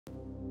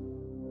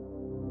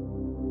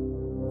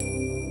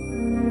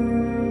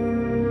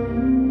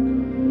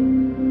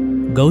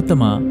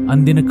ಗೌತಮ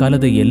ಅಂದಿನ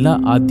ಕಾಲದ ಎಲ್ಲ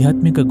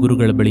ಆಧ್ಯಾತ್ಮಿಕ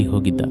ಗುರುಗಳ ಬಳಿ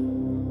ಹೋಗಿದ್ದ.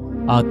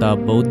 ಆತ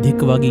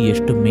ಬೌದ್ಧಿಕವಾಗಿ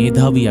ಎಷ್ಟು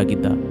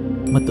ಮೇಧಾವಿಯಾಗಿದ್ದ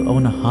ಮತ್ತು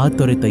ಅವನ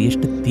ಹಾತೊರೆತ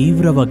ಎಷ್ಟು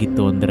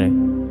ತೀವ್ರವಾಗಿತ್ತು ಅಂದರೆ,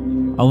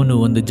 ಅವನು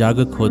ಒಂದು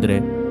ಜಾಗಕ್ಕೆ ಹೋದರೆ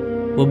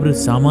ಒಬ್ಬರು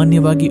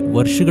ಸಾಮಾನ್ಯವಾಗಿ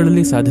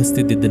ವರ್ಷಗಳಲ್ಲಿ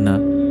ಸಾಧಿಸ್ತಿದ್ದನ್ನ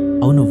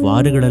ಅವನು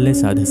ವಾರಗಳಲ್ಲೇ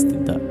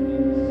ಸಾಧಿಸ್ತಿದ್ದ.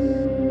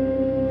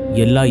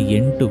 ಎಲ್ಲ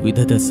 8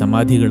 ವಿಧದ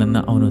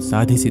ಸಮಾಧಿಗಳನ್ನು ಅವನು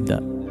ಸಾಧಿಸಿದ್ದ.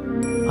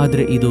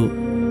 ಆದರೆ ಇದು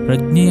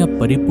ಪ್ರಜ್ಞೆಯ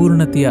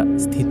ಪರಿಪೂರ್ಣತೆಯ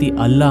ಸ್ಥಿತಿ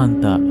ಅಲ್ಲ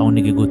ಅಂತ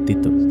ಅವನಿಗೆ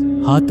ಗೊತ್ತಿತ್ತು.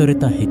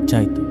 ಹಾತೊರೆತ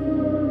ಹೆಚ್ಚಾಯಿತು.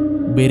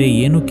 ಬೇರೆ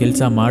ಏನೂ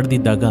ಕೆಲಸ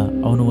ಮಾಡದಿದ್ದಾಗ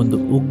ಅವನು ಒಂದು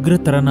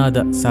ಉಗ್ರತರನಾದ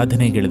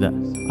ಸಾಧನೆಗಿಳಿದ.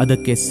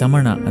 ಅದಕ್ಕೆ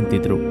ಸಮಣ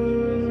ಅಂತಿದ್ರು.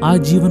 ಆ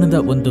ಜೀವನದ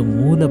ಒಂದು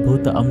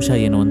ಮೂಲಭೂತ ಅಂಶ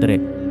ಏನು ಅಂದರೆ,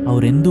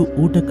 ಅವರೆಂದೂ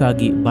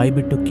ಊಟಕ್ಕಾಗಿ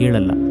ಬಾಯ್ಬಿಟ್ಟು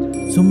ಕೇಳಲ್ಲ.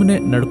 ಸುಮ್ಮನೆ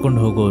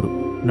ನಡ್ಕೊಂಡು ಹೋಗೋರು,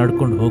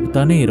 ನಡ್ಕೊಂಡು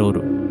ಹೋಗ್ತಾನೇ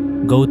ಇರೋರು.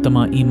 ಗೌತಮ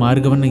ಈ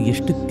ಮಾರ್ಗವನ್ನು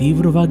ಎಷ್ಟು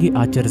ತೀವ್ರವಾಗಿ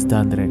ಆಚರಿಸ್ದ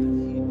ಅಂದರೆ,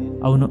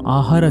 ಅವನು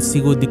ಆಹಾರ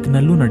ಸಿಗೋ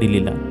ದಿಕ್ಕಿನಲ್ಲೂ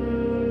ನಡಿಲಿಲ್ಲ.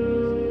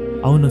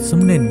 ಅವನು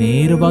ಸುಮ್ಮನೆ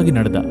ನೇರವಾಗಿ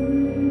ನಡೆದ.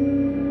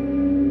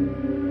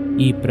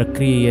 ಈ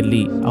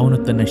ಪ್ರಕ್ರಿಯೆಯಲ್ಲಿ ಅವನು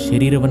ತನ್ನ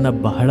ಶರೀರವನ್ನು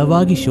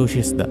ಬಹಳವಾಗಿ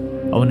ಶೋಷಿಸಿದ.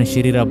 ಅವನ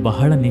ಶರೀರ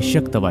ಬಹಳ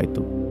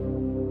ನಿಶ್ಶಕ್ತವಾಯಿತು.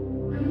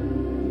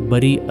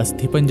 ಬರೀ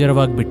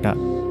ಅಸ್ಥಿಪಂಜರವಾಗ್ಬಿಟ್ಟ.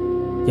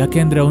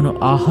 ಯಾಕೆಂದ್ರೆ ಅವನು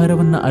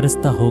ಆಹಾರವನ್ನು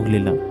ಅರಸ್ತಾ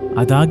ಹೋಗಲಿಲ್ಲ.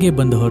 ಅದಾಗೆ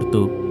ಬಂದ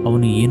ಹೊರತು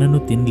ಅವನು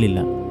ಏನನ್ನೂ ತಿನ್ನಲಿಲ್ಲ.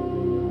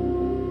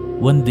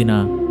 ಒಂದಿನ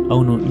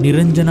ಅವನು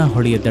ನಿರಂಜನ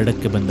ಹೊಳೆಯ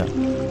ದಡಕ್ಕೆ ಬಂದ.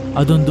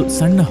 ಅದೊಂದು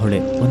ಸಣ್ಣ ಹೊಳೆ,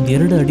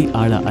 1-2 ಅಡಿ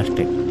ಆಳ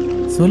ಅಷ್ಟೆ.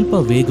 ಸ್ವಲ್ಪ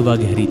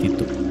ವೇಗವಾಗಿ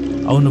ಹರಿತಿತ್ತು.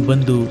 ಅವನು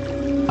ಬಂದು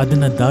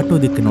ಅದನ್ನು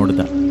ದಾಟೋದಕ್ಕೆ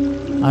ನೋಡಿದ.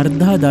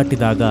 ಅರ್ಧ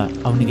ದಾಟಿದಾಗ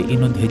ಅವನಿಗೆ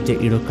ಇನ್ನೊಂದು ಹೆಜ್ಜೆ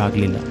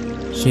ಇಡೋಕ್ಕಾಗಲಿಲ್ಲ.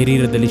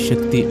 ಶರೀರದಲ್ಲಿ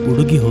ಶಕ್ತಿ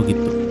ಉಡುಗಿ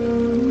ಹೋಗಿತ್ತು.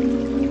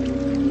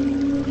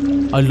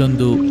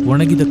 ಅಲ್ಲೊಂದು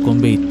ಒಣಗಿದ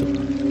ಕೊಂಬೆ ಇತ್ತು.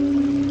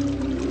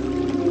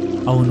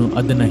 ಅವನು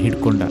ಅದನ್ನು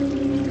ಹಿಡ್ಕೊಂಡ.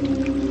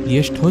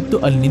 ಎಷ್ಟು ಹೊತ್ತು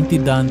ಅಲ್ಲಿ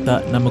ನಿಂತಿದ್ದ ಅಂತ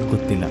ನಮಗೆ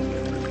ಗೊತ್ತಿಲ್ಲ.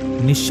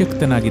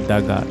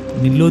 ನಿಶ್ಶಕ್ತನಾಗಿದ್ದಾಗ,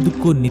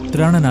 ನಿಲ್ಲೋದಕ್ಕೂ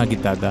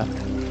ನಿತ್ರಾಣನಾಗಿದ್ದಾಗ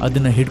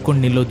ಅದನ್ನು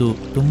ಹಿಡ್ಕೊಂಡು ನಿಲ್ಲೋದು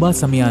ತುಂಬ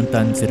ಸಮಯ ಅಂತ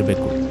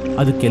ಅನಿಸಿರಬೇಕು.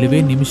 ಅದು ಕೆಲವೇ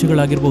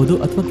ನಿಮಿಷಗಳಾಗಿರಬಹುದು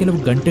ಅಥವಾ ಕೆಲವು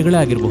ಗಂಟೆಗಳೇ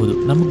ಆಗಿರಬಹುದು,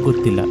 ನಮಗೆ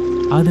ಗೊತ್ತಿಲ್ಲ.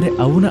 ಆದರೆ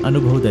ಅವನ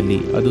ಅನುಭವದಲ್ಲಿ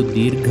ಅದು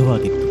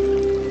ದೀರ್ಘವಾಗಿತ್ತು.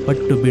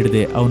 ಪಟ್ಟು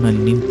ಬಿಡದೆ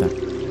ಅವನಲ್ಲಿ ನಿಂತ.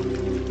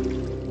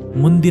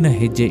 ಮುಂದಿನ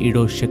ಹೆಜ್ಜೆ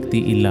ಇಡೋ ಶಕ್ತಿ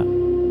ಇಲ್ಲ.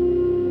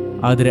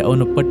 ಆದರೆ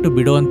ಅವನು ಪಟ್ಟು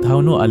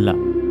ಬಿಡೋವಂಥವನೂ ಅಲ್ಲ.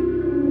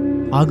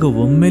 ಆಗ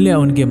ಒಮ್ಮೆಲೆ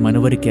ಅವನಿಗೆ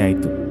ಮನವರಿಕೆ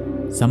ಆಯಿತು.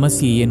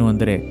 ಸಮಸ್ಯೆ ಏನು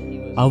ಅಂದರೆ,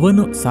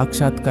 ಅವನು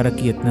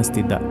ಸಾಕ್ಷಾತ್ಕಾರಕ್ಕೆ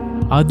ಯತ್ನಿಸ್ತಿದ್ದ.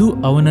 ಅದು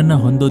ಅವನನ್ನು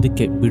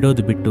ಹೊಂದೋದಕ್ಕೆ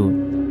ಬಿಡೋದು ಬಿಟ್ಟು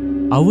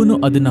ಅವನು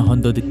ಅದನ್ನು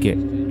ಹೊಂದೋದಕ್ಕೆ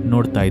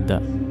ನೋಡ್ತಾ ಇದ್ದ.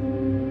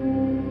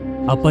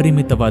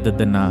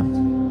 ಅಪರಿಮಿತವಾದದ್ದನ್ನ,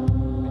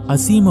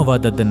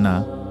 ಅಸೀಮವಾದದ್ದನ್ನ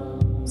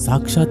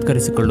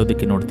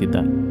ಸಾಕ್ಷಾತ್ಕರಿಸಿಕೊಳ್ಳೋದಕ್ಕೆ ನೋಡ್ತಿದ್ದ.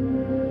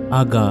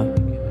 ಆಗ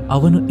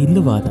ಅವನು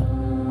ಇಲ್ಲವಾದ.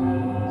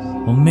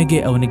 ಒಮ್ಮೆಗೆ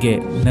ಅವನಿಗೆ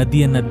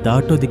ನದಿಯನ್ನು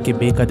ದಾಟೋದಕ್ಕೆ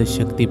ಬೇಕಾದ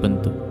ಶಕ್ತಿ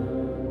ಬಂತು.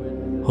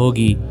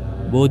 ಹೋಗಿ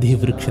ಬೋಧಿ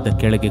ವೃಕ್ಷದ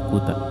ಕೆಳಗೆ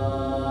ಕೂತ.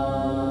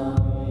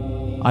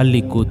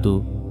 ಅಲ್ಲಿ ಕೂತು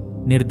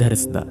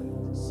ನಿರ್ಧರಿಸಿದ,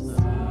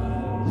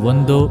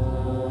 ಒಂದೋ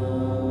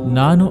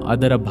ನಾನು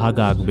ಅದರ ಭಾಗ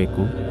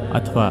ಆಗಬೇಕು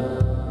ಅಥವಾ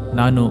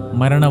ನಾನು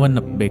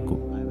ಮರಣವನ್ನಪ್ಪಬೇಕು.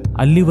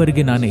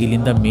 ಅಲ್ಲಿವರೆಗೆ ನಾನು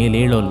ಇಲ್ಲಿಂದ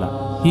ಮೇಲೇಳೋಲ್ಲ.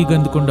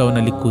 ಹೀಗಂದುಕೊಂಡು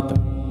ಅವನಲ್ಲಿ ಕೂತ.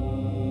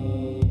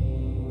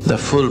 The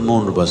full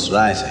moon was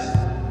rising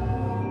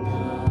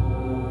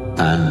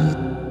and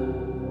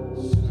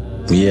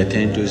he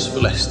attained to his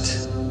fullest.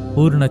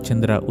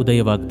 Purnachandra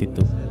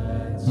ಉದಯವಾಗ್ತಿತ್ತು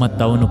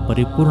ಮತ್ತವನು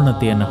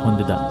ಪರಿಪೂರ್ಣತೆಯನ್ನು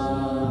ಹೊಂದಿದ.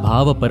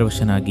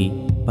 ಭಾವಪರವಶನಾಗಿ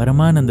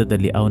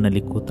ಪರಮಾನಂದದಲ್ಲಿ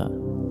ಅವನಲ್ಲಿ ಕೂತ.